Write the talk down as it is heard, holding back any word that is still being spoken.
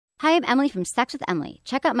Hi, I'm Emily from Sex with Emily.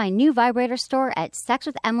 Check out my new vibrator store at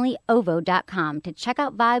sexwithemilyovo.com to check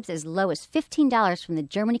out vibes as low as $15 from the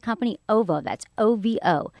Germany company OVO. That's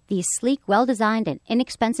OVO. These sleek, well-designed, and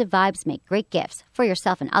inexpensive vibes make great gifts for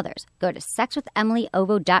yourself and others. Go to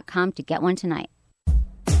sexwithemilyovo.com to get one tonight.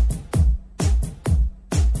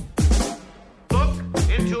 Look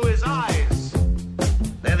into his eyes.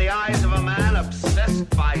 They're the eyes of a man obsessed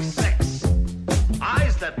by sex.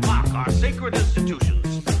 Eyes that mock our sacred institutions.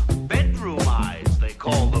 Bedroom eyes, they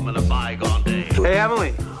call them in a bygone day. Hey,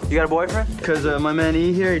 Emily, you got a boyfriend? Because my man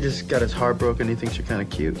E here, he just got his heart broken. He thinks you're kind of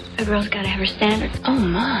cute. A girl's got to have her standards. Oh,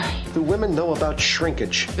 my. Do women know about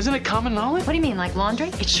shrinkage? Isn't it common knowledge? What do you mean, like laundry?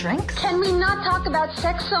 It shrinks? Can we not talk about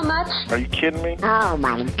sex so much? Are you kidding me? Oh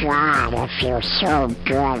my God, it feels so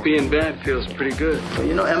good. Being bad feels pretty good. But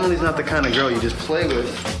you know, Emily's not the kind of girl you just play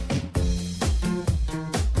with.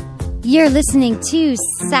 You're listening to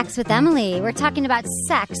Sex with Emily. We're talking about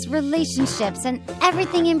sex, relationships, and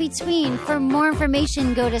everything in between. For more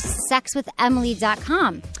information, go to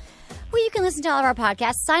sexwithemily.com, where you can listen to all of our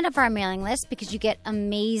podcasts, sign up for our mailing list because you get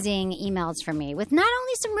amazing emails from me with not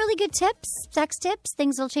only some really good tips, sex tips,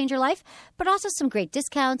 things that'll change your life, but also some great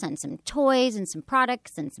discounts on some toys and some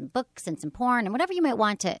products and some books and some porn and whatever you might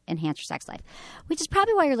want to enhance your sex life, which is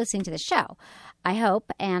probably why you're listening to this show. I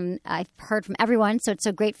hope, and I've heard from everyone, so it's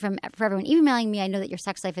so great for everyone emailing me. I know that your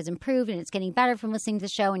sex life has improved and it's getting better from listening to the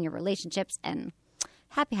show and your relationships, and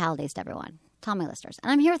happy holidays to everyone. Tell my listeners.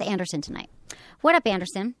 And I'm here with Anderson tonight. What up,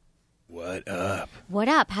 Anderson? What up? What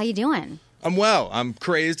up? How you doing? I'm well. I'm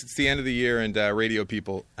crazed. It's the end of the year, and radio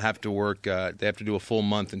people have to work. They have to do a full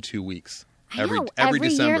month in 2 weeks. Every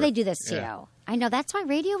December. Year they do this to you. I know. That's why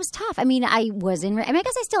radio was tough. I mean, I guess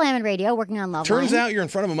I still am in radio, working on Loveline. Turns out you're in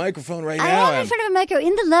front of a microphone right now. I am in front of a microphone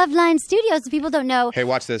in the Loveline studios. So people don't know. Hey,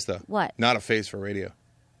 watch this, though. What? Not a face for radio.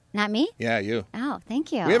 Not me? Yeah, you. Oh,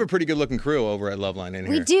 thank you. We have a pretty good-looking crew over at Loveline in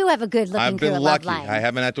here. We do have a good-looking crew at Loveline. I've been lucky. I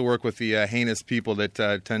haven't had to work with the heinous people that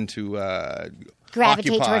tend to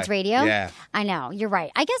gravitate towards radio. Yeah. I know. You're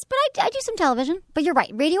right. I guess, but I do some television. But you're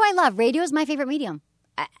right. Radio I love. Radio is my favorite medium.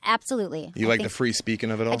 Absolutely. You like the free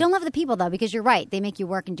speaking of it all? I don't love the people, though, because you're right. They make you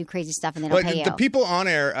work and do crazy stuff, and they don't pay you. The people on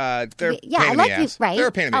air, they're yeah, pain I in like the ass. You, right? They're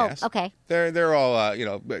a pain in the ass. Okay. They're all,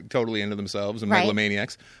 totally into themselves and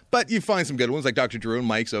megalomaniacs. But you find some good ones, like Dr. Drew and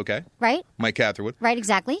Mike's okay. Right. Mike Catherwood. Right,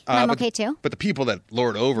 exactly. I'm okay, too. But the people that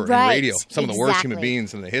lord over in radio, some of the worst human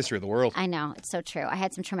beings in the history of the world. I know. It's so true. I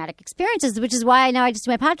had some traumatic experiences, which is why I know I just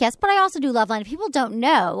do my podcast. But I also do Loveline. If people don't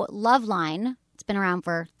know, Loveline, it's been around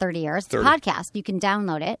for 30 years. It's a podcast. You can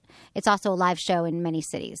download it. It's also a live show in many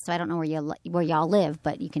cities. So I don't know where y'all live,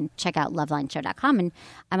 but you can check out lovelineshow.com. And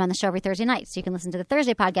I'm on the show every Thursday night. So you can listen to the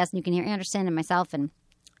Thursday podcast, and you can hear Anderson and myself, and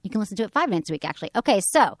you can listen to it 5 nights a week, actually. Okay,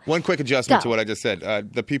 so. One quick adjustment to what I just said.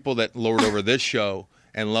 The people that lord over this show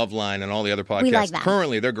and Loveline and all the other podcasts,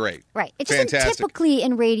 currently, they're great. Right. It's just typically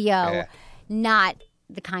in radio, not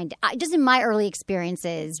the kind, just in my early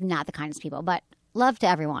experiences, not the kindest people, but love to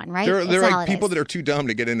everyone, right? They're like people that are too dumb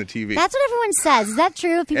to get into TV. That's what everyone says. Is that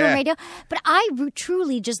true of people in radio? But I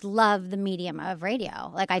truly just love the medium of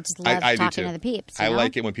radio. Like, I just love talking to the peeps. I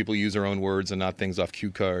like it when people use their own words and not things off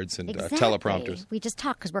cue cards and teleprompters. We just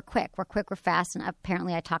talk because we're quick. We're quick, we're fast, and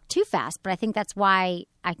apparently I talk too fast. But I think that's why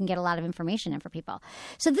I can get a lot of information in for people.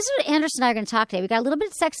 So this is what Anderson and I are going to talk today. We got a little bit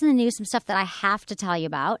of sex in the news, some stuff that I have to tell you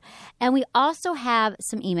about. And we also have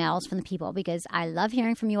some emails from the people because I love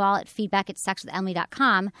hearing from you all at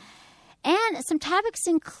feedback@sexwithemily.com. And some topics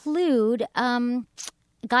include a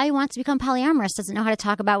guy who wants to become polyamorous, doesn't know how to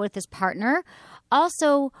talk about it with his partner.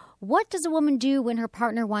 Also, what does a woman do when her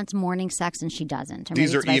partner wants morning sex and she doesn't? Or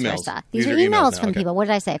These are emails. These are emails from people. What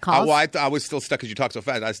did I say? Calls? I was still stuck because you talk so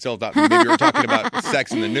fast. I still thought maybe you were talking about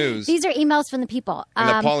sex in the news. These are emails from the people. And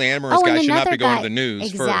the polyamorous guy should not be going to the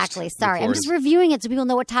news Exactly. first. Sorry. I'm just reviewing it so people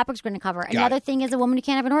know what topics we're going to cover. Another thing is a woman who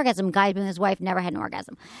can't have an orgasm. Guy with his wife never had an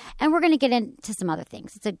orgasm. And we're going to get into some other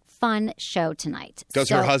things. It's a fun show tonight. Does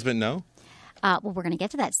her husband know? Well, we're going to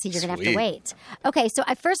get to that. So you're going to have to wait. Okay, so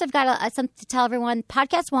I've got something to tell everyone.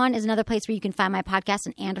 Podcast One is another place where you can find my podcast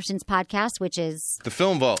and Anderson's podcast, which is The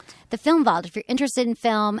Film Vault. The Film Vault. If you're interested in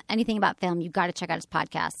film, anything about film, you've got to check out his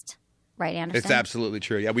podcast. Right, Anderson? It's absolutely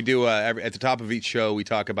true. Yeah, we do. At the top of each show, we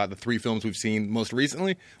talk about the 3 films we've seen most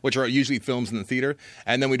recently, which are usually films in the theater.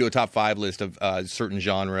 And then we do a top 5 list of certain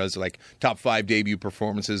genres, like top 5 debut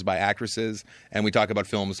performances by actresses. And we talk about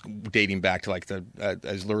films dating back to like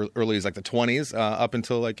as early as like the 20s up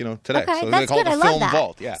until today. Okay, so that's they call good. it the I Film love that.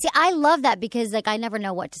 Vault. Yeah. See, I love that because I never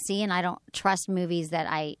know what to see, and I don't trust movies that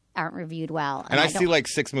aren't reviewed well. And I see like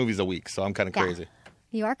 6 movies a week, so I'm kind of crazy.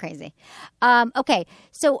 You are crazy. Okay,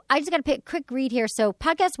 so I just got to pick a quick read here. So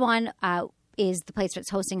Podcast One, is the place that's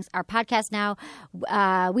hosting our podcast now.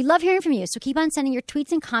 We love hearing from you, so keep on sending your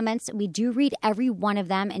tweets and comments. We do read every one of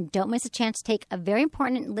them, and don't miss a chance to take a very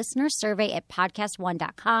important listener survey at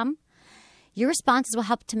podcast1.com. Your responses will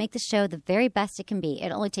help to make the show the very best it can be.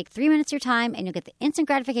 It'll only take 3 minutes of your time, and you'll get the instant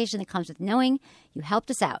gratification that comes with knowing you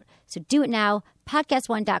helped us out. So do it now,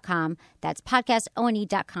 podcast1.com. That's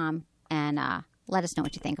podcastone.com, and let us know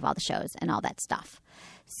what you think of all the shows and all that stuff.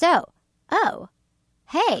 So,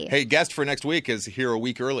 hey. Hey, guest for next week is here a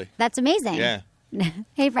week early. That's amazing. Yeah.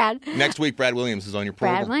 Hey, Brad. Next week, Brad Williams is on your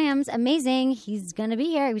program. Brad Williams, amazing. He's going to be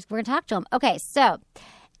here. We're going to talk to him. Okay, so,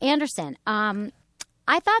 Anderson,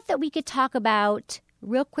 I thought that we could talk about,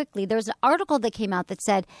 real quickly, there's an article that came out that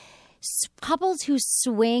said couples who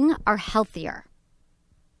swing are healthier.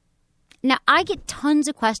 Now, I get tons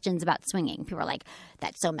of questions about swinging. People are like,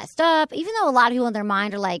 that's so messed up. Even though a lot of people in their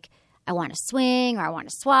mind are like, I want to swing or I want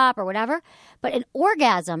to swap or whatever. But an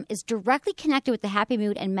orgasm is directly connected with the happy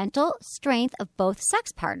mood and mental strength of both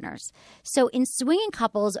sex partners. So in swinging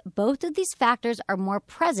couples, both of these factors are more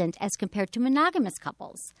present as compared to monogamous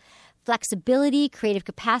couples. Flexibility, creative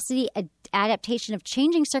capacity, adaptation of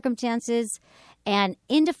changing circumstances, and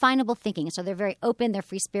indefinable thinking. So they're very open, they're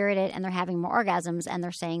free-spirited, and they're having more orgasms, and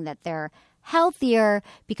they're saying that they're healthier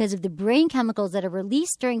because of the brain chemicals that are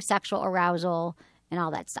released during sexual arousal and all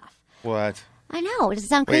that stuff. What? I know. Does it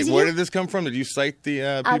sound Wait, crazy? where did this come from? Did you cite the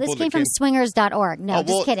people this that came from swingers.org. No,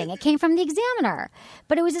 just kidding. It came from the Examiner.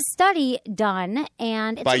 But it was a study done,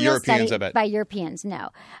 and it's by a real Europeans, study. I bet. By Europeans, no.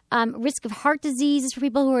 Risk of heart disease is for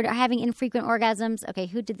people who are having infrequent orgasms. Okay,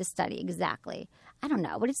 who did the study exactly? I don't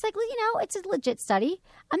know. But it's like, it's a legit study.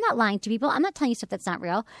 I'm not lying to people. I'm not telling you stuff that's not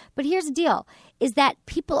real. But here's the deal, is that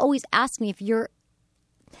people always ask me if they're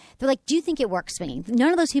like, do you think it works swinging?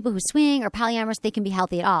 None of those people who swing or polyamorous, they can be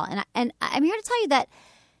healthy at all. And I'm here to tell you that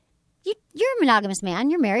you're a monogamous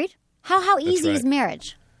man. You're married. How easy is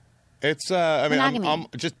marriage? It's, I'm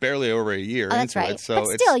just barely over a year that's into right. it. So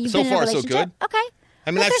but still, you've so been in a far, so relationship. good. Okay.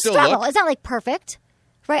 I mean, there's still struggle. It's not like perfect.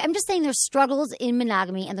 Right? I'm just saying there's struggles in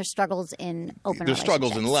monogamy and there's struggles in open relationships. There's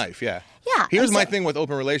struggles in life, yeah. Yeah. Here's my thing with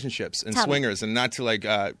open relationships and swingers, me. and not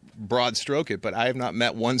to broad stroke it, but I have not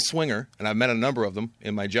met one swinger, and I've met a number of them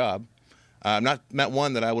in my job. I've not met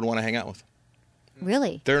one that I would want to hang out with.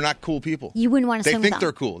 Really? They're not cool people. You wouldn't want to swing with them? They think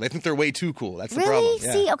they're cool. They think they're way too cool. That's the really? problem.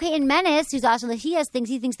 Yeah. See, okay, in Menace, who's awesome, he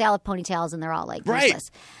thinks they all have ponytails and they're all like right.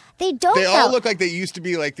 useless. They don't. They all look like they used to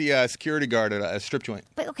be like the security guard at a strip joint.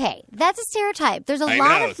 But okay, that's a stereotype. There's a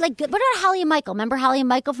lot of what about Holly and Michael? Remember Holly and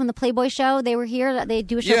Michael from the Playboy show? They were here. They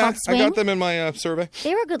do a show called Swing. I got them in my survey.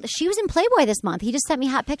 They were good. She was in Playboy this month. He just sent me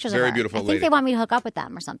hot pictures of her. Very beautiful I think lady. they want me to hook up with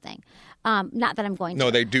them or something. Not that I'm going to.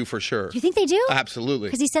 No, they do for sure. Do you think they do? Absolutely.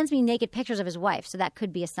 Because he sends me naked pictures of his wife, so that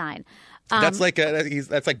could be a sign. That's like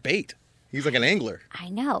bait. He's like an angler. I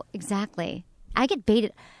know exactly. I get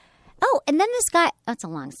baited. Oh, and then this guy, that's a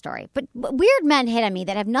long story, but weird men hit on me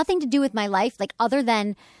that have nothing to do with my life, like other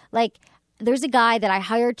than, like, there's a guy that I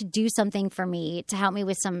hired to do something for me to help me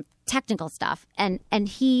with some technical stuff. And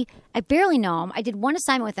I barely know him. I did one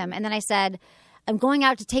assignment with him, and then I said, I'm going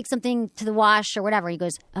out to take something to the wash or whatever. He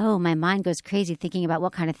goes, oh, my mind goes crazy thinking about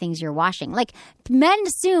what kind of things you're washing. Like, men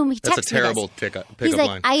assume, he texts me this. That's a terrible pickup He's like,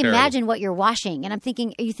 line. I imagine what you're washing. And I'm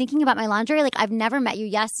thinking, are you thinking about my laundry? Like, I've never met you.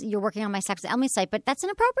 Yes, you're working on my Sex with Emily site, but that's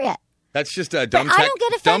inappropriate. That's just a dumb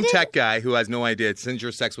tech guy who has no idea. Since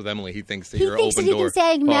you're Sex with Emily, he thinks that you're open door. He thinks that he can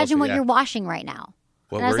say, imagine policy, what you're washing right now.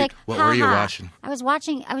 What were you washing? I was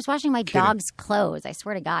washing my dog's clothes. I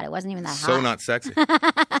swear to God, it wasn't even that hot. So not sexy.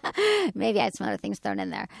 Maybe I had some other things thrown in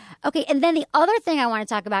there. Okay, and then the other thing I want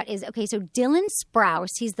to talk about is, so Dylan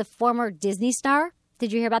Sprouse, he's the former Disney star.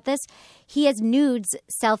 Did you hear about this? He has nude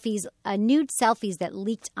selfies that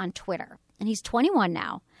leaked on Twitter. And he's 21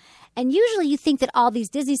 now. And usually you think that all these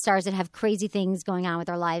Disney stars that have crazy things going on with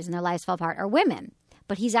their lives and their lives fall apart are women.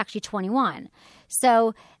 But he's actually 21.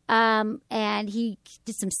 So, and he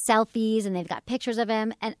did some selfies and they've got pictures of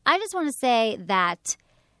him. And I just want to say that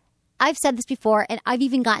I've said this before, and I've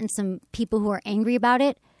even gotten some people who are angry about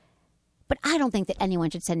it. But I don't think that anyone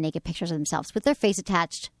should send naked pictures of themselves with their face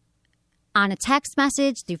attached on a text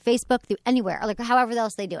message, through Facebook, through anywhere, or like however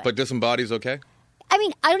else they do it. But disembodies okay? I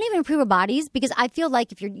mean, I don't even approve of bodies because I feel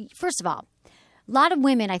like first of all, a lot of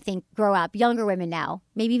women, I think, grow up, younger women now,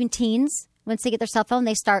 maybe even teens, once they get their cell phone,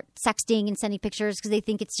 they start sexting and sending pictures because they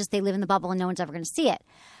think it's just they live in the bubble and no one's ever going to see it.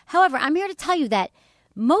 However, I'm here to tell you that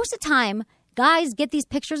most of the time, guys get these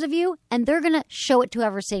pictures of you and they're going to show it to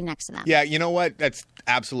whoever's sitting next to them. Yeah, you know what? That's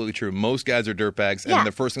absolutely true. Most guys are dirtbags, and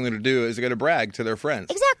the first thing they're going to do is they're going to brag to their friends.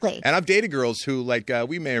 Exactly. And I've dated girls who,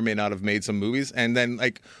 we may or may not have made some movies, and then,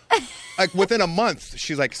 like within a month,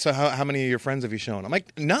 she's like, so how many of your friends have you shown? I'm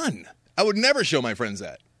like, none. I would never show my friends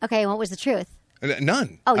that. Okay, what was the truth?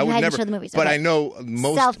 None. Oh, I you would hadn't never show the movies. But Okay. I know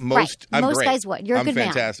most. Right. I'm Most great. guys would. You're a good man.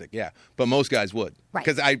 I'm fantastic. Yeah, but most guys would. Right.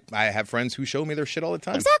 Because I have friends who show me their shit all the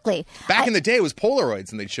time. Exactly. Back in the day, it was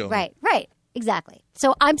Polaroids, and they'd show me. Right. Exactly.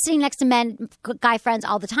 So I'm sitting next to men, guy friends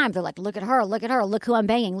all the time. They're like, look at her, look who I'm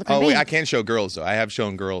banging, look who I'm Oh banging. wait, I can't show girls though. I have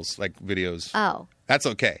shown girls like videos. Oh. That's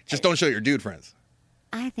okay. Just don't show your dude friends.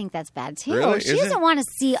 I think that's bad too. Really? She Is doesn't it? want to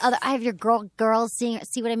see other. I have your girls seeing.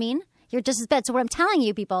 See what I mean? You're just as bad. So what I'm telling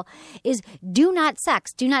you, people, is do not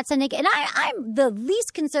sex. Do not send naked. And I'm the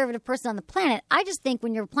least conservative person on the planet. I just think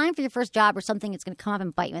when you're applying for your first job or something, it's going to come up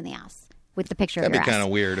and bite you in the ass with the picture That'd of your be kind ass.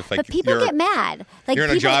 of weird if like But people get mad. Like you're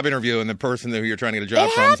in a people- job interview and the person who you're trying to get a job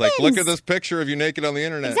It from is like, look at happens. this picture of you naked on the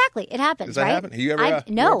internet. Exactly. It happens, Does that right? happen? You ever,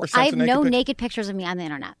 No, you ever sent I a have naked no picture? naked pictures of me on the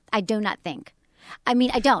internet. I do not think. I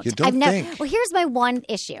mean, I don't. You don't I've never. think? Well, here's my one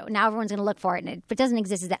issue. Now everyone's going to look for it, and if it doesn't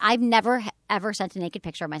exist, is that I've never ever sent a naked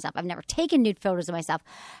picture of myself. I've never taken nude photos of myself.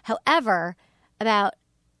 However, about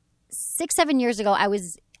 6-7 years ago,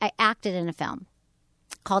 I acted in a film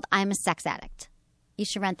called "I'm a Sex Addict." You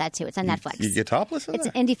should rent that too. It's on Netflix. You get topless in It's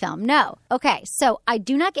there? an indie film. No. Okay. So I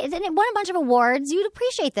do not get. And it won a bunch of awards. You'd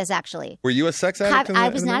appreciate this, actually. Were you a sex addict? I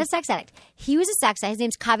was not a sex addict. He was a sex addict. His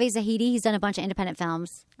name's Kaveh Zahidi. He's done a bunch of independent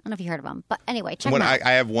films. I don't know if you heard of him. But anyway, check him out.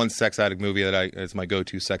 I have one sex addict movie that it's my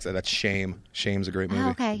go-to sex addict. That's Shame. Shame's a great movie. Oh,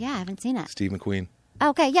 okay. Yeah, I haven't seen it. Steve McQueen.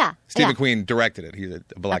 Okay, yeah. Steve yeah. McQueen directed it. He's a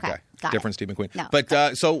black Okay, guy. got it. Different Steve McQueen. No,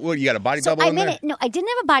 But so what, you got a body So double in there? No, I didn't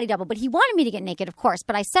have a body double, but he wanted me to get naked, of course.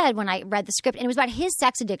 But I said when I read the script, and it was about his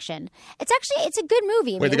sex addiction. It's a good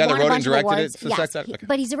movie. I Wait, mean, the guy that won a wrote it bunch and of directed awards. it's a Yes, sex addict? Okay.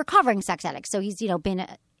 but he's a recovering sex addict, so he's been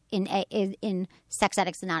in Sex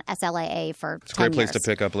Addicts and SLAA for 10 years. It's a great place to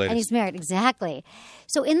pick up ladies. And he's married, exactly.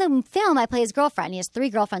 So in the film, I play his girlfriend. He has 3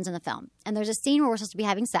 girlfriends in the film, and there's a scene where we're supposed to be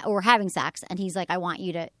having sex, and he's like, "I want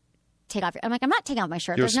you to take off your." I'm like, "I'm not taking off my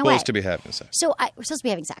shirt. You're There's no way." supposed to be having sex. So we're supposed to be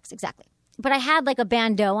having sex, exactly. But I had like a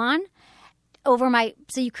bandeau on over my,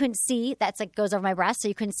 so you couldn't see. That's like goes over my breast, so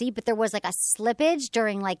you couldn't see. But there was like a slippage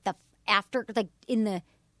during like the after, like in the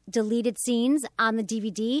deleted scenes on the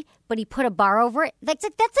DVD. But he put a bar over it. That's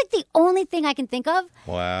like the only thing I can think of.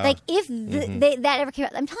 Wow. Like if that ever came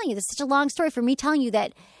out, I'm telling you, this is such a long story for me telling you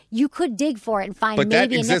that you could dig for it and find But maybe that a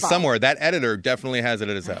nipple. exists somewhere. That editor definitely has it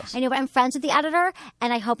at his house. I know, but I'm friends with the editor,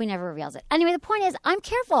 and I hope he never reveals it. Anyway, the point is, I'm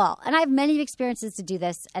careful, and I have many experiences to do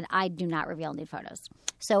this, and I do not reveal nude photos.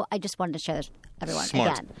 So I just wanted to share this with everyone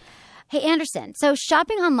Smart. again. Hey, Anderson, so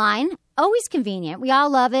shopping online, always convenient. We all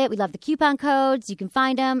love it. We love the coupon codes. You can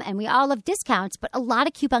find them, and we all love discounts, but a lot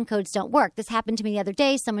of coupon codes don't work. This happened to me the other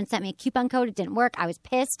day. Someone sent me a coupon code. It didn't work. I was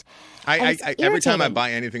pissed. And it's Every time I irritating.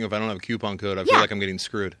 buy anything, if I don't have a coupon code, I feel Yeah. like I'm getting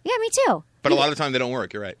screwed. Yeah, me too. But a lot of the time, they don't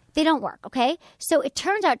work. You're right. They don't work, okay? So it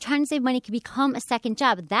turns out trying to save money can become a second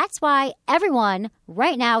job. That's why everyone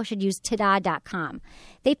right now should use tada.com.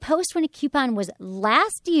 They post when a coupon was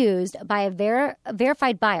last used by a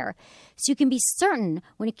verified buyer, so you can be certain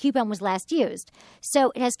when a coupon was last used.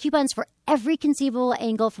 So it has coupons for every conceivable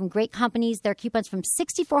angle from great companies. There are coupons from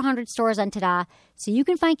 6,400 stores on Tada, so you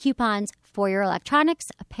can find coupons for your electronics,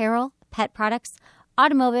 apparel, pet products,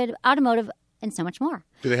 automotive, and so much more.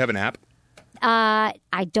 Do they have an app?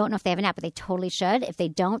 I don't know if they have an app, but they totally should. If they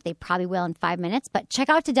don't, they probably will in 5 minutes. But check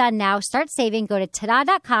out Tada now. Start saving. Go to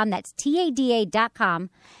tada.com. That's TADA.com.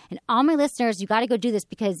 And all my listeners, you got to go do this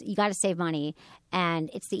because you got to save money. And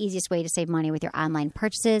it's the easiest way to save money with your online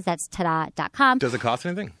purchases. That's tada.com. Does it cost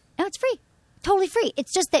anything? No, it's free. Totally free.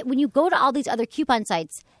 It's just that when you go to all these other coupon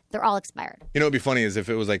sites, they're all expired. You know, it'd be funny is if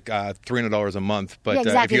it was like $300 a month, but Yeah,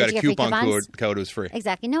 exactly. if you got Did a you get free coupon coupons? code, it was free.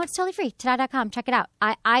 Exactly. No, it's totally free. Tada.com. Check it out.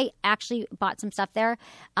 I actually bought some stuff there,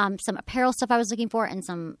 some apparel stuff I was looking for, and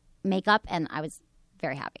some makeup, and I was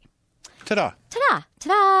very happy. Ta-da. Ta-da.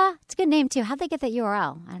 Ta-da. It's a good name, too. How'd they get that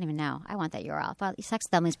URL? I don't even know. I want that URL. Well, Sex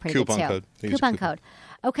Family is pretty Coupon good, too. code. They use Coupon coupon. code.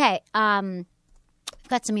 Okay. I've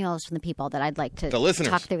got some emails from the people that I'd like to The listeners.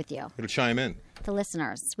 talk through with you. It'll chime in. The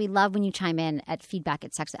listeners. We love when you chime in at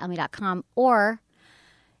feedback@sexwithemily.com, or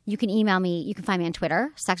you can email me. You can find me on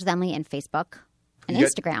Twitter, Sex with Emily, and Facebook, and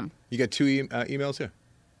Instagram. You got 2 emails here?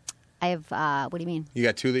 I have, what do you mean? You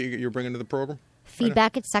got 2 that you're bringing to the program?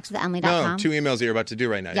 Feedback@sexwithemily.com. No, 2 emails that you're about to do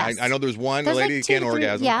right now. Yes. I know there's one, There's a lady like who can't 2 to 3,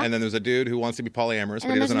 orgasm, yeah. and then there's a dude who wants to be polyamorous, And but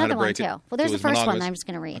then he there's doesn't know how to another one, break too. it. Well, there's So the he's first one monogamous. that I'm just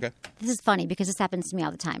going to read. Okay. This is funny because this happens to me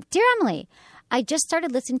all the time. Dear Emily, I just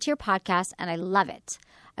started listening to your podcast, and I love it.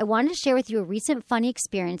 I wanted to share with you a recent funny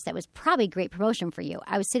experience that was probably great promotion for you.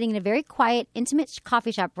 I was sitting in a very quiet, intimate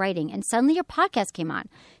coffee shop writing, and suddenly your podcast came on.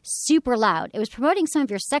 Super loud. It was promoting some of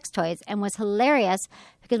your sex toys and was hilarious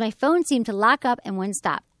because my phone seemed to lock up and wouldn't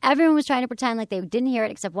stop. Everyone was trying to pretend like they didn't hear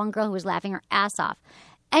it except one girl who was laughing her ass off.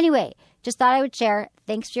 Anyway, just thought I would share.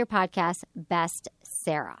 Thanks for your podcast. Best,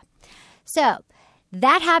 Sarah. So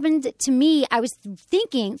that happened to me. I was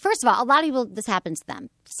thinking, first of all, a lot of people, this happens to them.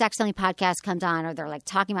 Sex Only podcast comes on, or they're like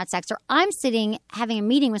talking about sex, or I'm sitting having a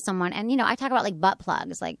meeting with someone, and I talk about like butt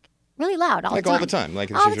plugs, like really loud all the time. All the time.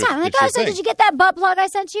 Like all the time. I'm like, oh, so did you get that butt plug I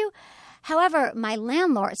sent you? However, my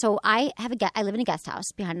landlord, so I live in a guest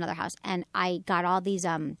house behind another house, and I got all these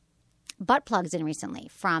butt plugs in recently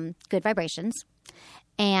from Good Vibrations.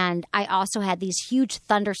 And I also had these huge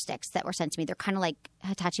thunder sticks that were sent to me. They're kind of like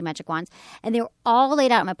Hitachi magic wands. And they were all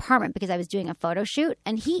laid out in my apartment because I was doing a photo shoot.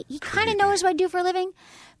 And he kind of knows what I do for a living.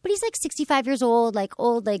 But he's like 65 years old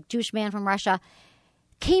Jewish man from Russia.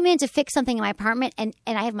 Came in to fix something in my apartment. And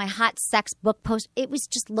I have my hot sex book post. It was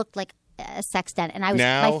just looked like a sex den. And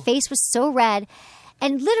my face was so red.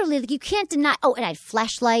 And literally, like, you can't deny. Oh, and I had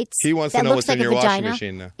flashlights. He wants to know what's in your washing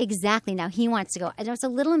machine now. Exactly. Now he wants to go. And it was a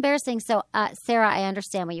little embarrassing. So, Sarah, I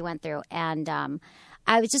understand what you went through. And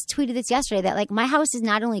I was just tweeted this yesterday that, like, my house is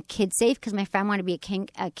not only kid safe because my friend wanted to be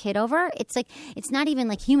a kid over. It's like, it's not even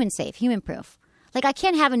like human safe, human proof. Like, I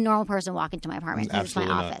can't have a normal person walk into my apartment because it's my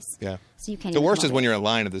office. Yeah. So you can't. The worst is when you're in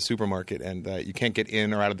line at the supermarket and you can't get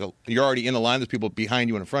in or out of the. You're already in the line. There's people behind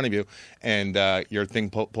you and in front of you, and your thing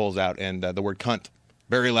pulls out, and the word "cunt"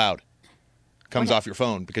 very loud comes off your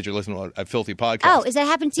phone because you're listening to a filthy podcast. Oh, is that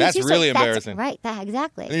happened to you too? That's really embarrassing. Right.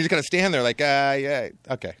 Exactly. And you just got to stand there like, yeah,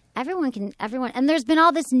 okay. Everyone. And there's been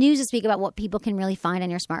all this news this week about what people can really find on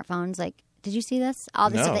your smartphones. Like, did you see this? All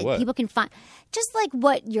this stuff that people can find. Just like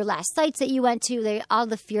what your last sites that you went to, all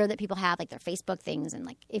the fear that people have, like their Facebook things, and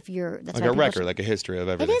like if you're that's like a record, like a history of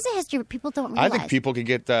everything. It is a history, but people don't realize. I think people could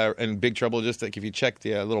get in big trouble just like if you check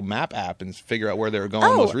the little map app and figure out where they were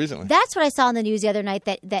going most recently. That's what I saw in the news the other night.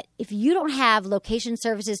 That if you don't have location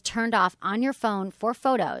services turned off on your phone for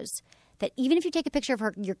photos, that even if you take a picture of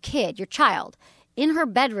your kid, your child, in her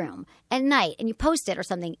bedroom at night and you post it or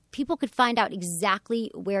something, people could find out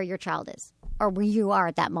exactly where your child is or where you are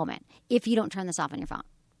at that moment if you don't turn this off on your phone.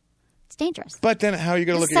 It's dangerous. But then how are you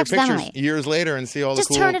going to look at your pictures years later and see all the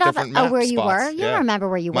cool turn it off different map where you spots? were. You don't remember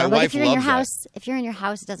where you were. But if you're in your house,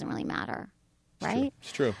 it doesn't really matter, right?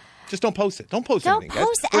 It's true. Just don't post it. Don't post don't anything.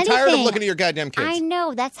 Post We're anything. tired of looking at your goddamn kids. I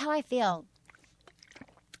know. That's how I feel.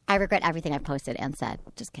 I regret everything I've posted and said.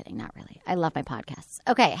 Just kidding. Not really. I love my podcasts.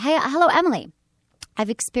 Okay. Hey, hello, Emily. I've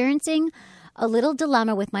experiencing a little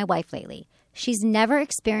dilemma with my wife lately. She's never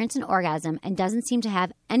experienced an orgasm and doesn't seem to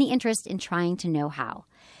have any interest in trying to know how.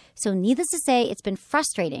 So needless to say, it's been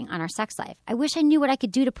frustrating on our sex life. I wish I knew what I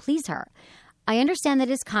could do to please her. I understand that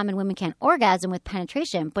it is common women can't orgasm with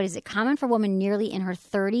penetration, but is it common for a woman nearly in her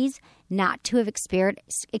 30s not to have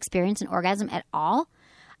experienced an orgasm at all?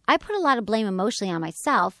 I put a lot of blame emotionally on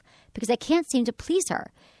myself because I can't seem to please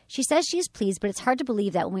her. She says she is pleased, but it's hard to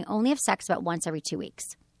believe that when we only have sex about once every 2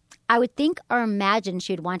 weeks. I would think or imagine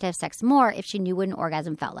she would want to have sex more if she knew what an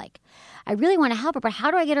orgasm felt like. I really want to help her, but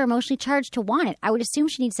how do I get her emotionally charged to want it? I would assume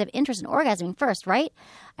she needs to have interest in orgasming first, right?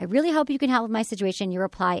 I really hope you can help with my situation. Your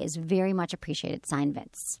reply is very much appreciated. Signed,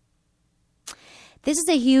 Vince. This is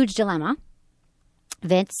a huge dilemma,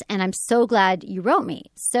 Vince, and I'm so glad you wrote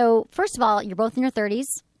me. So first of all, you're both in your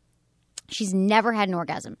 30s. She's never had an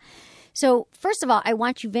orgasm. So first of all, I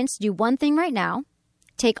want you, Vince, to do one thing right now.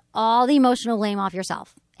 Take all the emotional blame off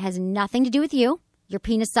yourself. It has nothing to do with you, your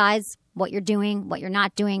penis size, what you're doing, what you're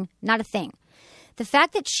not doing, not a thing. The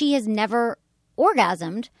fact that she has never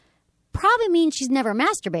orgasmed probably means she's never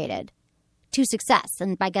masturbated to success.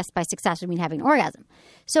 And I guess by success, we mean having an orgasm.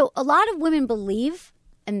 So a lot of women believe,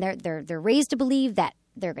 and they're raised to believe that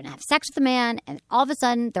they're going to have sex with a man, and all of a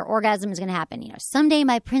sudden their orgasm is going to happen. Someday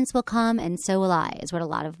my prince will come, and so will I, is what a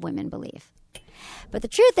lot of women believe. But the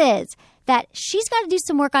truth is that she's got to do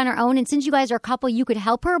some work on her own. And since you guys are a couple, you could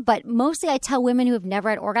help her. But mostly I tell women who have never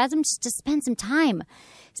had orgasms just to spend some time.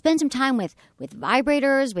 Spend some time with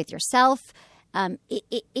vibrators, with yourself.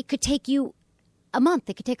 It could take you a month.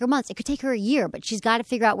 It could take her months. It could take her a year. But she's got to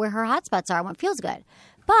figure out where her hot spots are and what feels good.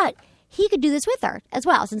 But he could do this with her as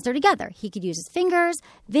well, since they're together. He could use his fingers.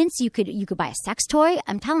 Vince, you could buy a sex toy.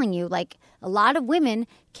 I'm telling you, like, a lot of women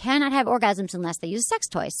cannot have orgasms unless they use a sex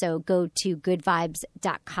toy. So go to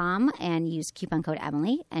goodvibes.com and use coupon code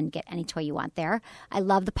Emily and get any toy you want there. I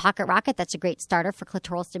love the Pocket Rocket. That's a great starter for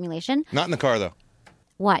clitoral stimulation. Not in the car, though.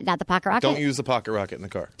 What? Not the Pocket Rocket? Don't use the Pocket Rocket in the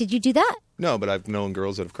car. Did you do that? No, but I've known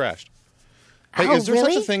girls that have crashed. Hey, Oh, is there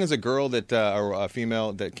really? such a thing as a girl that or a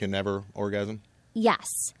female that can never orgasm? Yes.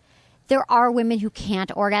 There are women who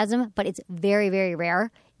can't orgasm, but it's very, very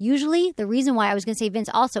rare. Usually, the reason why I was going to say Vince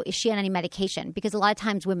also is she on any medication? Because a lot of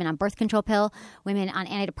times women on birth control pill, women on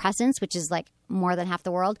antidepressants, which is like more than half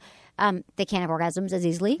the world, they can't have orgasms as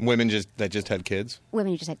easily. Women that just had kids.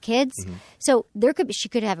 Women who just had kids. So she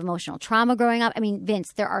could have emotional trauma growing up. I mean,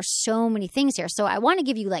 Vince, there are so many things here. So I want to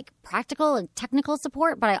give you like practical and technical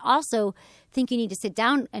support, but I also think you need to sit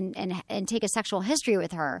down and take a sexual history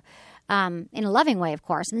with her. In a loving way, of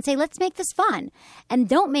course, and say, let's make this fun. And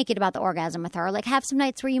don't make it about the orgasm with her. Like, have some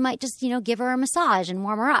nights where you might just, give her a massage and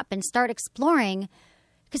warm her up and start exploring.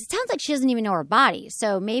 Because it sounds like she doesn't even know her body.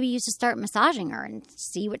 So maybe you should start massaging her and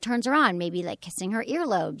see what turns her on. Maybe like kissing her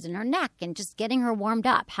earlobes and her neck and just getting her warmed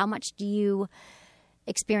up. How much do you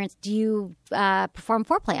perform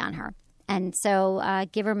foreplay on her? And so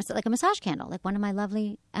give her like a massage candle, like one of my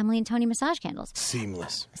lovely Emily and Tony massage candles.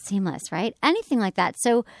 Seamless, right? Anything like that.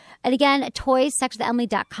 So, and again, toys,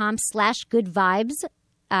 sexwithemily.com/goodvibes.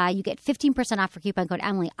 You get 15% off for coupon code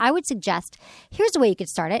Emily. I would suggest, here's the way you could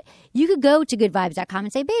start it. You could go to goodvibes.com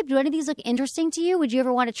and say, babe, do any of these look interesting to you? Would you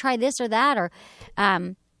ever want to try this or that? Or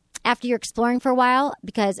after you're exploring for a while,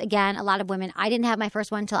 because again, a lot of women, I didn't have my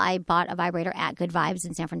first one until I bought a vibrator at Good Vibes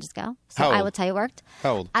in San Francisco. So I will tell you it worked.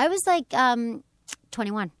 How old? I was like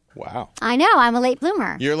 21. Wow. I know. I'm a late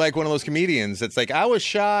bloomer. You're like one of those comedians that's like, I was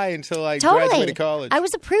shy until I Totally. graduated college. I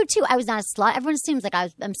was a prude too. I was not a slut. Everyone assumes like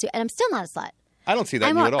I'm still not a slut. I don't see that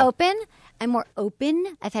I'm in you more at all. I'm more open.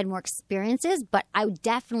 I've had more experiences, but I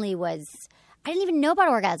definitely was. I didn't even know about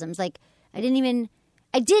orgasms. Like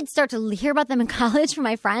I did start to hear about them in college from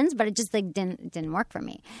my friends, but it just like didn't work for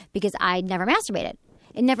me because I never masturbated.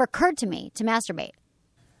 It never occurred to me to masturbate.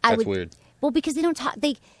 That's weird. Well, because they don't talk.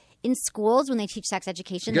 In schools when they teach sex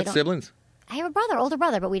education, You got siblings? I have a brother, older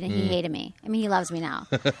brother, but he hated me. I mean, he loves me now.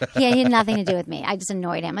 He had nothing to do with me. I just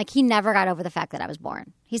annoyed him. Like he never got over the fact that I was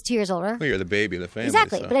born. He's 2 years older. Well, you're the baby of the family.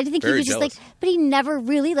 Exactly, so but I think he was just jealous. like. But he never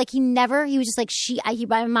really like. He was just like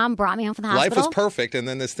my mom brought me home from the Life hospital. was perfect, and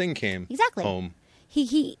then this thing came. Exactly. Home.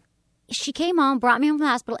 She came home, brought me home from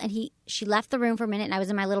the hospital, and she left the room for a minute, and I was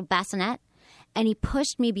in my little bassinet, and he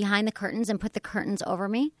pushed me behind the curtains and put the curtains over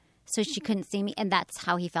me so she couldn't see me, and that's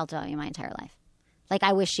how he felt about me my entire life. Like,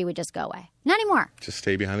 I wish she would just go away. Not anymore. Just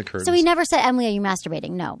stay behind the curtains. So he never said, Emily, are you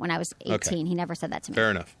masturbating? No. When I was 18, Okay. He never said that to me.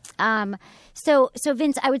 Fair enough. So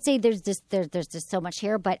Vince, I would say there's just so much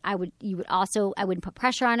here, but I wouldn't put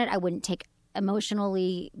pressure on it. I wouldn't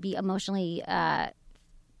be emotionally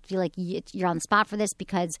feel like you're on the spot for this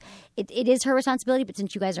because it is her responsibility. But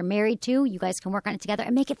since you guys are married too, you guys can work on it together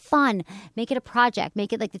and make it fun. Make it a project.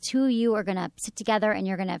 Make it like the two of you are going to sit together and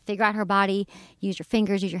you're going to figure out her body, use your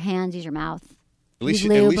fingers, use your hands, use your mouth. At least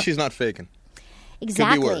she's not faking.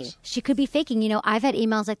 Exactly. Could be worse. She could be faking. I've had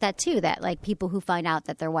emails like that too, that like people who find out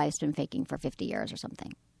that their wife's been faking for 50 years or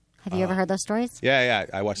something. Have you ever heard those stories? Yeah.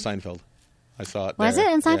 I watched Seinfeld. I saw it. Was there.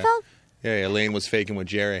 it in Seinfeld? Yeah. Elaine was faking with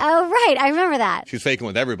Jerry. Oh, right. I remember that. She was faking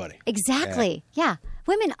with everybody. Exactly. Yeah.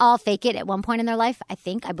 Women all fake it at one point in their life. I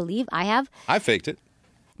believe, I have. I faked it.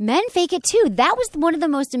 Men fake it too. That was one of the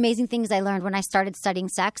most amazing things I learned when I started studying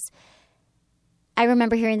sex. I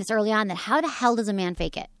remember hearing this early on that how the hell does a man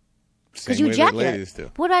fake it? Because you ejaculate. Ladies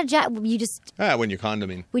do. What about you just when you're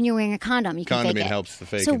condoming. when you're wearing a condom, you can fake Condoming it. helps to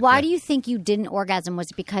fake so it, why yeah. do you think you didn't orgasm?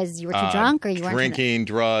 Was it because you were too drunk or you weren't drinking,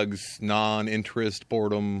 drugs, non-interest,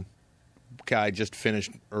 boredom? I just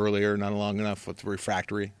finished earlier, not long enough. It's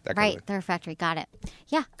refractory. That kind of thing. The refractory. Got it.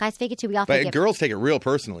 Yeah, guys fake it too. We all But fake it. girls take it real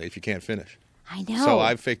personally if you can't finish. I know. So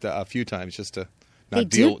I've faked a few times just to They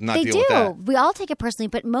deal with that. We all take it personally,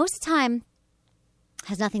 but most of the time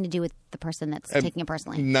has nothing to do with the person that's taking it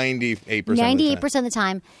personally. 98% 98% of the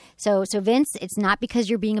time. So Vince, it's not because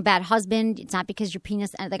you're being a bad husband. It's not because your penis,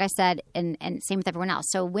 like I said, and same with everyone else.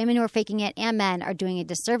 So women who are faking it and men are doing a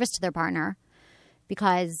disservice to their partner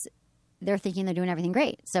because they're thinking they're doing everything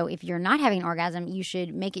great. So if you're not having an orgasm, you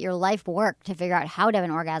should make it your life work to figure out how to have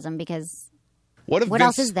an orgasm because What Vince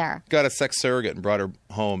else is there? Got a sex surrogate and brought her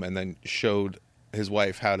home and then showed his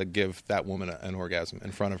wife how to give that woman an orgasm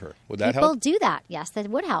in front of her. Would that People help? do that. Yes, that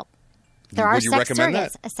would help. There are Would you sex recommend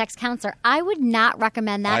surrogates, that? a sex counselor. I would not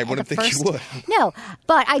recommend that. I wouldn't think you would. No,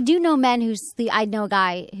 but I do know men who sleep. I know a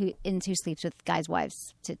guy who sleeps with guys'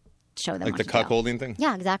 wives to show them Like what the to do. cuckolding thing?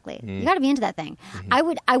 Yeah, exactly. You got to be into that thing. I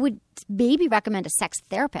would maybe recommend a sex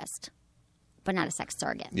therapist, but not a sex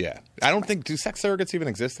surrogate. Yeah. I don't think, do sex surrogates even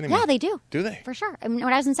exist anymore? Yeah, they do. Do they? For sure. I mean,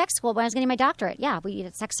 when I was in sex school, when I was getting my doctorate, we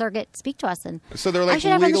had a sex surrogate speak to us. And So they're I like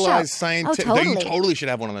should have her on the show. legalized scientific. Oh, totally. You totally should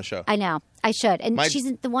have one on the show. I know. I should. And My-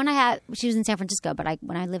 she's the one I had. She was in San Francisco, but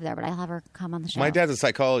when I lived there, but I'll have her come on the show. My dad's a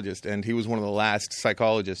psychologist, and he was one of the last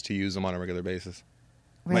psychologists to use them on a regular basis.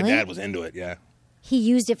 Really? My dad was into it, yeah. He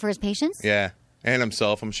used it for his patients? Yeah. And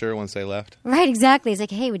himself, I'm sure, once they left. Right, exactly. He's like,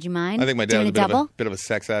 hey, would you mind I think my dad doing was a double? bit of a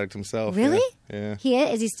sex addict himself. Really? Yeah. He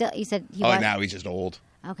is? Is he still? You said he was? Now he's just old.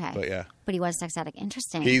 Okay. But yeah. But he was a sex addict.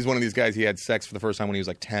 Interesting. He's one of these guys, he had sex for the first time when he was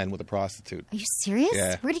like 10 with a prostitute. Are you serious?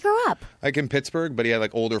 Yeah. Where did he grow up? Like in Pittsburgh, but he had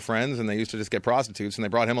like older friends and they used to just get prostitutes and they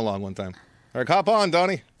brought him along one time. All right, hop on,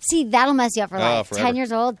 Donnie. See, that'll mess you up for life. forever. 10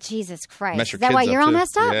 years old? Jesus Christ. Mess your Is that kids why up, you're all too.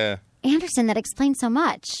 messed up? Yeah. Anderson, that explains so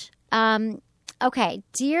much. Okay,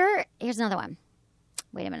 here's another one.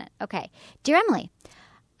 Wait a minute. Okay. Dear Emily,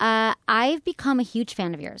 I've become a huge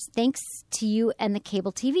fan of yours. Thanks to you and the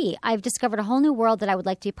cable TV. I've discovered a whole new world that I would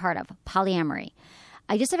like to be part of, polyamory.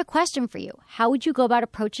 I just have a question for you. How would you go about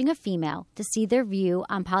approaching a female to see their view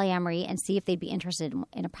on polyamory and see if they'd be interested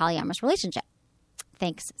in a polyamorous relationship?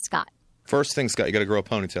 Thanks, Scott. First thing, Scott, you got to grow a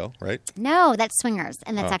ponytail, right? No, that's swingers,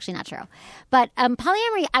 and that's actually not true. But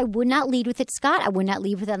polyamory, I would not lead with it, Scott. I would not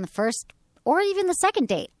lead with it on the first or even the second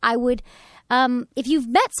date. I would, if you've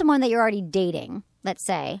met someone that you're already dating, let's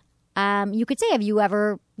say, you could say, have you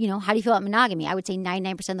ever, how do you feel about monogamy? I would say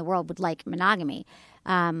 99% of the world would like monogamy.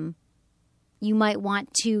 You might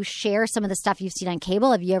want to share some of the stuff you've seen on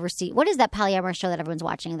cable. Have you ever seen, what is that polyamorous show that everyone's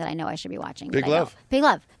watching that I know I should be watching? Big Love. Big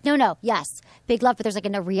Love. No, yes. Big Love, but there's like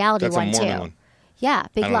a reality That's one a too. Mormon one. Yeah,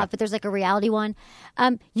 Big don't Love, know. but there's like a reality one.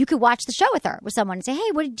 You could watch the show with someone and say,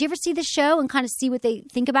 hey, did you ever see the show and kind of see what they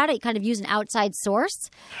think about it? You kind of use an outside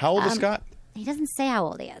source. How old is Scott? He doesn't say how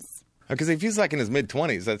old he is. Because if he's like in his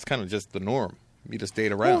mid-20s, that's kind of just the norm. You just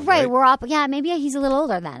date around, Well, right. right? We're all, yeah, maybe he's a little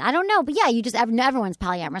older then. I don't know. But yeah, everyone's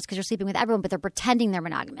polyamorous because you're sleeping with everyone, but they're pretending they're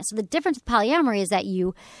monogamous. So the difference with polyamory is that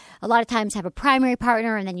you a lot of times have a primary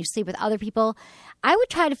partner and then you sleep with other people. I would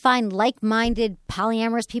try to find like-minded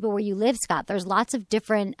polyamorous people where you live, Scott. There's lots of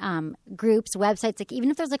different groups, websites, like even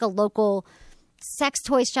if there's like a local sex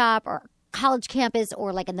toy shop or college campus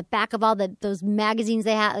or like in the back of all those magazines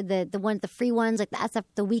they have, the free ones, like the SF,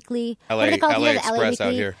 the Weekly. LA, what are they called LA here? The LA Express out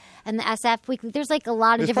Weekly here. and the SF Weekly. There's like a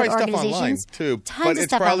lot of There's different probably stuff organizations. online, too. Tons But of it's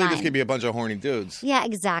stuff probably online. just going to be a bunch of horny dudes. Yeah,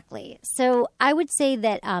 exactly. So I would say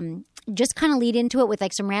that just kind of lead into it with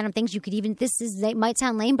like some random things. You could even, it might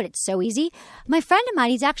sound lame, but it's so easy. My friend of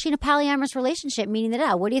mine, he's actually in a polyamorous relationship, meaning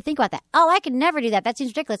that, what do you think about that? Oh, I could never do that. That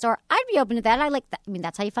seems ridiculous. Or I'd be open to that. I like that. I mean,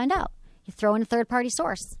 that's how you find out. You throw in a third-party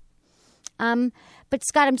source. But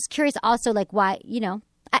Scott, I'm just curious also, like why,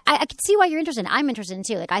 I can see why you're interested. I'm interested in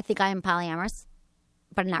too. Like I think I am polyamorous,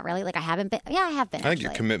 but not really. Like I haven't been. Yeah, I have been. I think you're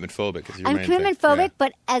actually. commitment phobic. Is your I'm main commitment thing. phobic, Yeah.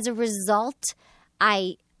 but as a result,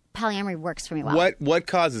 polyamory works for me well. What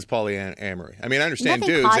causes polyamory? I mean, I understand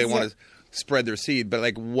Nothing dudes, they causes want it. to spread their seed, but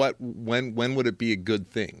like when would it be a good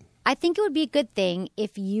thing? I think it would be a good thing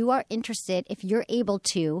if you are interested, if you're able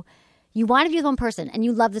to, you want to be with one person and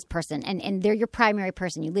you love this person and they're your primary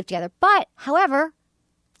person. You live together. But, however,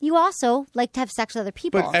 you also like to have sex with other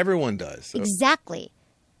people. But everyone does. So. Exactly.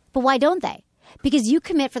 But why don't they? Because you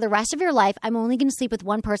commit for the rest of your life, I'm only going to sleep with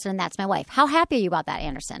one person and that's my wife. How happy are you about that,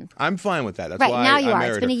 Anderson? I'm fine with that. That's Right, why now you I are. married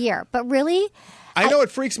It's been her. a year. But really, I know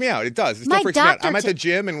it freaks me out. It does. It still My freaks me out. doctor I'm at the t-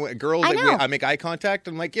 gym and girls, I like, know. I make eye contact.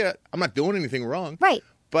 I'm like, yeah, I'm not doing anything wrong. Right.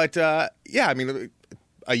 But yeah, I mean,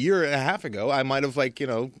 a year and a half ago, I might have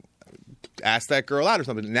asked that girl out or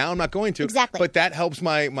something. Now I'm not going to. Exactly. But that helps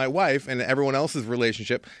my wife and everyone else's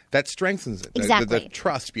relationship. That strengthens it. Exactly. The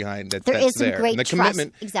trust behind that. There that's is some there. great and the trust.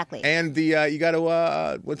 commitment. Exactly. And the you got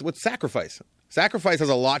to what's sacrifice. Sacrifice has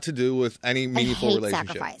a lot to do with any meaningful hate relationship.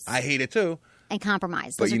 sacrifice. I hate it too. and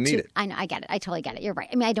compromise. But Those you are need two, it. I know, I get it. I totally get it. You're right.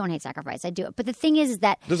 I mean, I don't hate sacrifice. I do it. But the thing is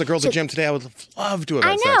that There's a girl at the gym today I would love to have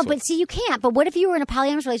I had know, sex but with. see, you can't. But what if you were in a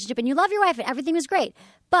polyamorous relationship and you love your wife and everything was great,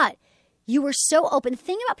 but you were so open? The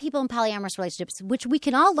thing about people in polyamorous relationships, which we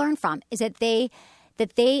can all learn from, is that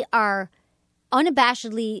they are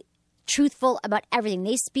unabashedly truthful about everything.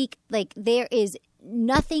 They speak like there is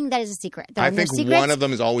nothing that is a secret. There I are no think secrets. one of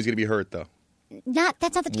them is always going to be hurt, though.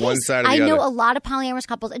 That's not the case. One side or I the know other. a lot of polyamorous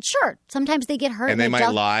couples, and sure, sometimes they get hurt And they might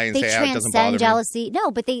lie and they say, "Oh, it doesn't bother transcend me." jealousy. No,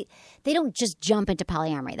 but they don't just jump into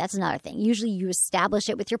polyamory. That's another thing. Usually, you establish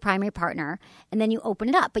it with your primary partner, and then you open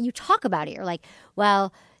it up. But you talk about it. You're like,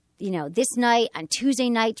 well, this night on Tuesday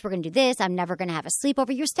nights we're going to do this. I'm never going to have a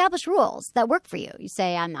sleepover. You establish rules that work for you. You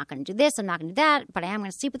say, I'm not going to do this. I'm not going to do that. But I am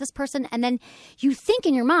going to sleep with this person. And then you think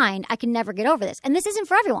in your mind, I can never get over this. And this isn't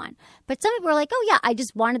for everyone. But some people are like, oh yeah, I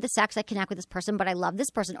just wanted the sex. I connect with this person, but I love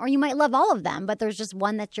this person. Or you might love all of them, but there's just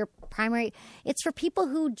one that's your primary. It's for people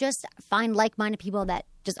who just find like-minded people that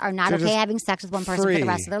just are not They're okay just having sex with one person for free. the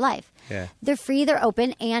rest of their life. Yeah. They're free. They're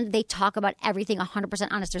open. And they talk about everything 100%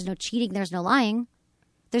 honest. There's no cheating. There's no lying.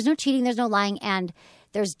 There's no cheating, there's no lying, and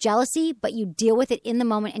There's jealousy, but you deal with it in the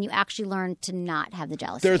moment and you actually learn to not have the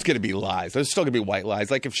jealousy. There's going to be lies. There's still going to be white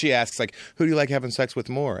lies. Like if she asks, like, who do you like having sex with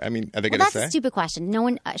more? I mean, are they going to say? That's a stupid question. No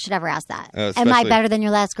one should ever ask that. Am I Especially- better than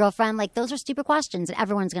your last girlfriend? Like, those are stupid questions that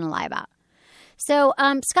everyone's going to lie about. So,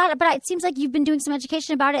 Scott, but it seems like you've been doing some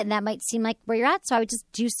education about it, and that might seem like where you're at. So I would just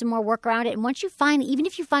do some more work around it. And once you find, even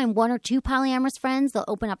if you find 1 or 2 polyamorous friends, they'll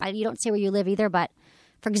open up. You don't say where you live either, but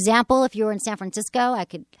for example, if you were in San Francisco, I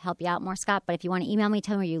could help you out more, Scott. But if you want to email me,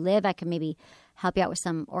 tell me where you live, I could maybe help you out with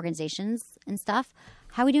some organizations and stuff.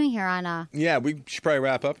 How are we doing here on Yeah, we should probably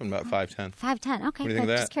wrap up in about 5:10. 5:10? Okay, What do you think of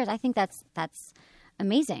that? Just curious. I think that's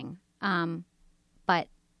amazing. But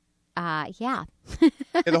yeah.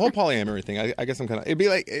 Yeah, the whole polyamory thing, I guess I'm kind of, it'd be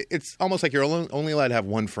like, it's almost like you're only allowed to have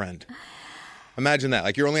one friend. Imagine that.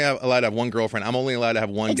 Like you're only allowed to have one girlfriend. I'm only allowed to have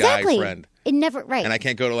one guy friend. It never, right. And I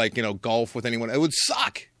can't go to like, golf with anyone. It would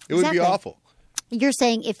suck. It would be Exactly. awful. You're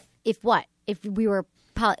saying if what? If we were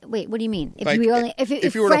wait, what do you mean? If Like, we only if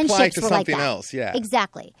if you were to apply friendships to were like something that. else, yeah.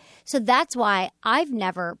 Exactly. So that's why I've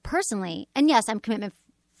never personally, and yes, I'm commitment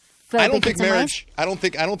phobic I don't in think some marriage. ways. I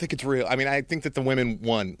don't think it's real. I mean, I think that the women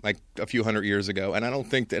won like a few hundred years ago, and I don't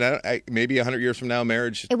think that maybe 100 years from now,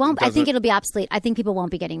 marriage. It won't. I think doesn't- it'll be obsolete. I think people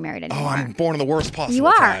won't be getting married anymore. Oh, I'm born in the worst possible You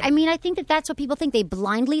are. time. I mean, I think that's what people think. They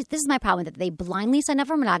blindly. This is my problem with it. They blindly sign up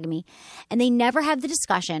for monogamy, and they never have the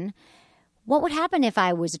discussion. What would happen if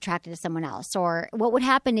I was attracted to someone else? Or what would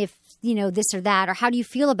happen if, this or that? Or how do you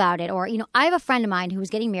feel about it? Or, I have a friend of mine who was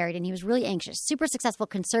getting married and he was really anxious, super successful,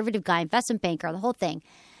 conservative guy, investment banker, the whole thing.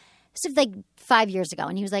 This was like 5 years ago.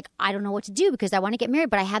 And he was like, I don't know what to do because I want to get married,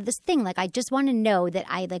 but I have this thing. Like, I just want to know that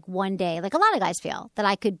I, like, one day, like a lot of guys feel, that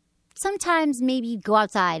I could sometimes maybe go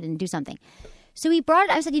outside and do something. So he brought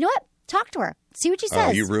it. I said, you know what? Talk to her. See what she says.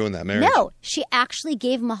 Oh, you ruined that marriage. No, she actually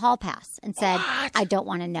gave him a hall pass and said, I don't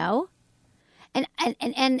want to know. And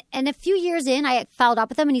a few years in, I followed up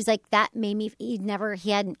with him, and he's like, that made me. He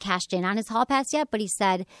hadn't cashed in on his hall pass yet, but he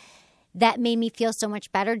said that made me feel so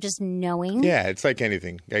much better just knowing. Yeah, it's like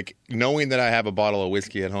anything. Like knowing that I have a bottle of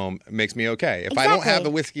whiskey at home makes me okay. If I don't have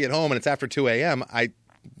the whiskey at home and it's after 2 a.m., I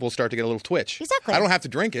will start to get a little twitch. Exactly. I don't have to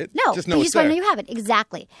drink it. No, just but know you it's just want to there. know you have it.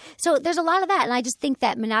 Exactly. So there's a lot of that, and I just think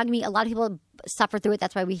that monogamy. A lot of people suffer through it.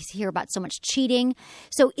 That's why we hear about so much cheating.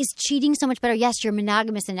 So is cheating so much better? Yes, you're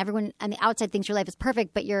monogamous, and everyone on the outside thinks your life is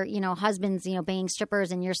perfect, but your husband's banging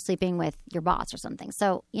strippers, and you're sleeping with your boss or something.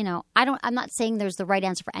 So I'm not saying there's the right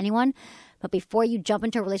answer for anyone, but before you jump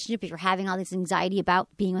into a relationship, if you're having all this anxiety about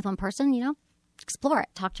being with one person, explore it.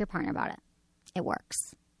 Talk to your partner about it. It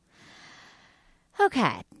works.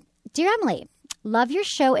 Okay. Dear Emily, love your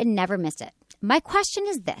show and never miss it. My question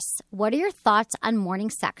is this. What are your thoughts on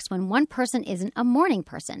morning sex when one person isn't a morning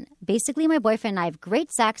person? Basically, my boyfriend and I have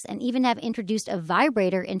great sex and even have introduced a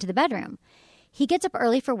vibrator into the bedroom. He gets up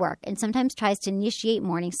early for work and sometimes tries to initiate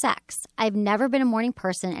morning sex. I've never been a morning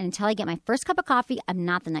person, and until I get my first cup of coffee, I'm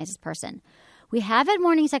not the nicest person. We have had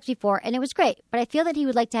morning sex before, and it was great, but I feel that he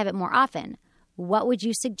would like to have it more often. What would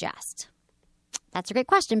you suggest? That's a great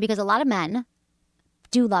question because a lot of men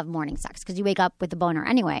do love morning sex because you wake up with the boner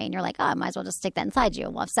anyway, and you're like, oh, I might as well just stick that inside you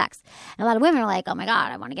and we'll have sex. And a lot of women are like, oh my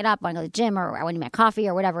God, I want to get up, I want to go to the gym, or I want to get my coffee,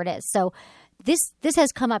 or whatever it is. So this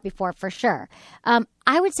has come up before for sure.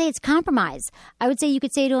 I would say it's compromise. I would say you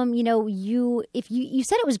could say to him, if you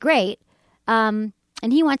said it was great, and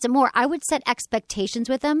he wants it more, I would set expectations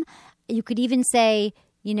with him. You could even say,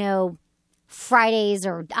 Fridays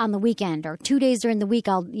or on the weekend or 2 days during the week,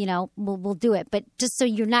 we'll do it. But just so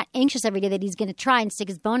you're not anxious every day that he's going to try and stick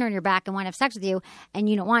his boner in your back and want to have sex with you and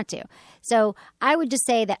you don't want to. So I would just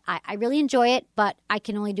say that I really enjoy it, but I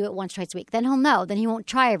can only do it once, twice a week. Then he'll know. Then he won't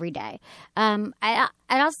try every day.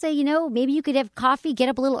 I'll say, maybe you could have coffee, get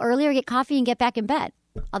up a little earlier, get coffee and get back in bed.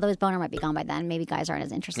 Although his boner might be gone by then. Maybe guys aren't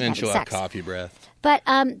as interested in And having she'll have sex. coffee breath. But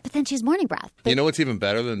then she has morning breath. But You know what's even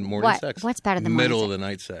better than morning What? sex? What's better than morning Middle sex? of the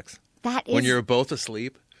night sex. that is When you're both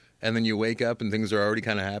asleep and then you wake up and things are already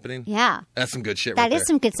kind of happening. yeah. That's some good shit That right is there.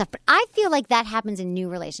 some good stuff. But I feel like that happens in new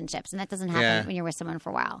relationships, and that doesn't happen Yeah. when you're with someone for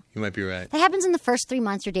a while. You might be right. That happens in the first 3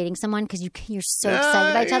 months you're dating someone because you're so excited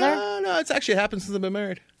about each other. No, it's actually happened since I've been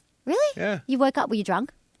married. Really? Yeah. You wake up, were you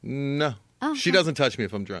drunk? No. Oh, She okay. doesn't touch me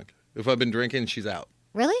if I'm drunk. If I've been drinking, she's out.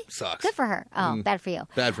 Really? Sucks. Good for her. Oh, bad for you.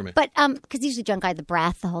 Bad for me. But because usually drunk guy, the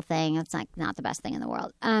breath, the whole thing, it's like not the best thing in the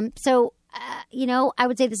world. So I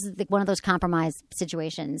would say this is like one of those compromise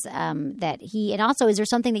situations that he. And also, is there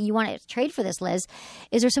something that you want to trade for this, Liz?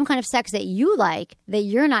 Is there some kind of sex that you like that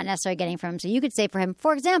you're not necessarily getting from him? So you could say for him,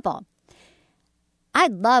 for example,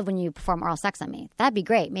 I'd love when you perform oral sex on me. That'd be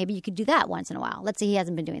great. Maybe you could do that once in a while. Let's say he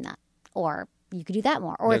hasn't been doing that, or you could do that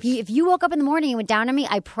more. Or That's- if you woke up in the morning and went down on me,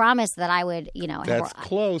 I promise that I would, That's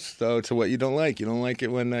close, though, to what you don't like. You don't like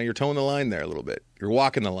it when you're towing the line there a little bit. You're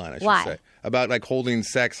walking the line, I should Why? say. About like holding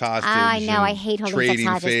sex hostage. I know. and I hate holding sex trading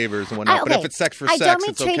hostage. favors and whatnot. But if it's sex for I sex, don't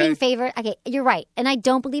mean it's trading okay. favors. Okay, you're right. And I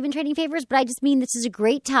don't believe in trading favors, but I just mean this is a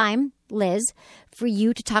great time, Liz, for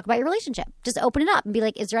you to talk about your relationship. Just open it up and be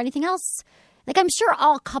like, is there anything else? Like, I'm sure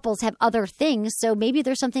all couples have other things. So maybe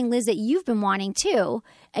there's something, Liz, that you've been wanting too,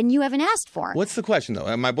 and you haven't asked for. What's the question,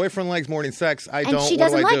 though? My boyfriend likes morning sex. I and don't. she What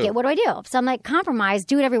doesn't do I like do? it. What do I do? So I'm like, compromise.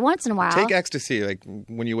 Do it every once in a while. Take ecstasy, like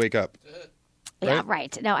when you wake up. Yeah,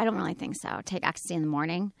 right. No, I don't really think so. Take ecstasy in the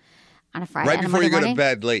morning on a Friday. Right on a before you Monday go to morning.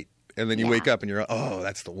 bed late. And then you Yeah. wake up and you're, oh,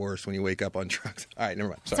 that's the worst when you wake up on drugs. All right, never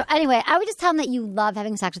mind. Sorry. So anyway, I would just tell him that you love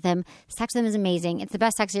having sex with him. Sex with him is amazing. It's the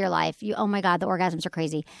best sex of your life. Oh my God, the orgasms are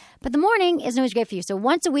crazy. But the morning isn't always great for you. So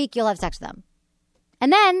once a week, you'll have sex with him.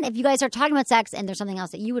 And then if you guys start talking about sex and there's something else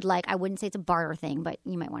that you would like, I wouldn't say it's a barter thing, but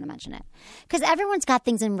you might want to mention it. Because everyone's got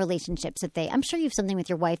things in relationships that I'm sure you have something with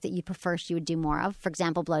your wife that you prefer she would do more of. For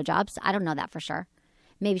example, blowjobs. I don't know that for sure.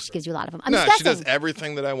 Maybe she gives you a lot of them. I'm No, just she guessing. does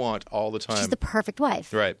everything that I want all the time. She's the perfect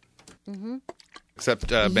wife. Right. Mm-hmm. Except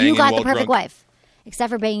banging You got while the perfect drunk. wife, except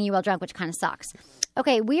for banging you while drunk, which kind of sucks.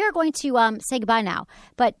 Okay, we are going to say goodbye now,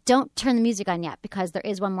 but don't turn the music on yet because there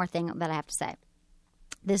is one more thing that I have to say.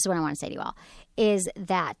 This is what I want to say to you all, is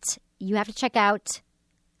that you have to check out,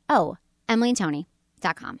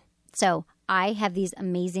 EmilyandTony.com. So I have these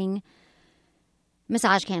amazing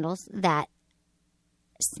massage candles that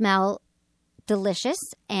smell delicious,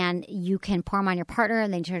 and you can pour them on your partner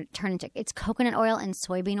and they turn into, it's coconut oil and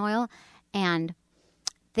soybean oil, and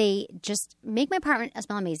they just make my apartment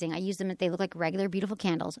smell amazing. I use them, they look like regular beautiful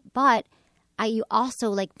candles, but you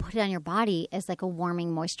also like put it on your body as like a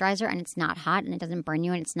warming moisturizer, and it's not hot and it doesn't burn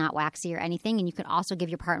you and it's not waxy or anything. And you can also give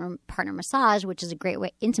your partner massage, which is a great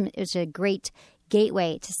way, it's a great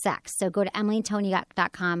gateway to sex. So go to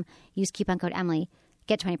EmilyandTony.com, use coupon code Emily,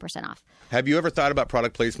 get 20% off. Have you ever thought about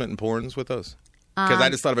product placement in porns with those? Because I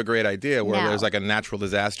just thought of a great idea where no. there's like a natural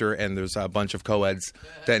disaster and there's a bunch of co-eds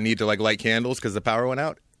that need to like light candles because the power went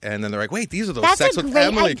out. And then they're like, wait, these are those That's Sex a with great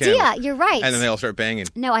Emily idea. candles. You're right. And then they all start banging.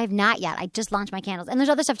 No, I have not yet. I just launched my candles. And there's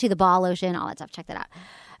other stuff too, the ball lotion, all that stuff. Check that out.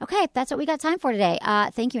 Okay, that's what we got time for today.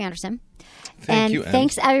 Thank you, Anderson. Thank you, Em.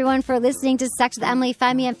 Thanks, everyone, for listening to Sex with Emily.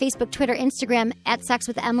 Find me on Facebook, Twitter, Instagram, at Sex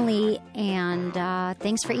with Emily. And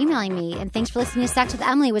thanks for emailing me. And thanks for listening to Sex with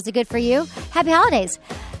Emily. Was it good for you? Happy holidays.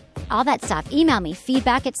 All that stuff. Email me,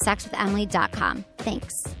 feedback@sexwithemily.com.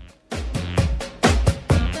 Thanks.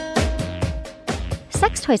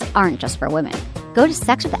 Sex toys aren't just for women. Go to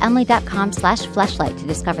sexwithemily.com/fleshlight to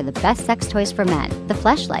discover the best sex toys for men. The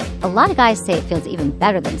Fleshlight. A lot of guys say it feels even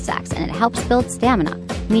better than sex, and it helps build stamina,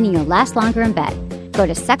 meaning you'll last longer in bed. Go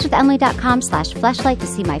to sexwithemily.com/fleshlight to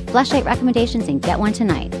see my Fleshlight recommendations and get one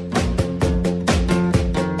tonight.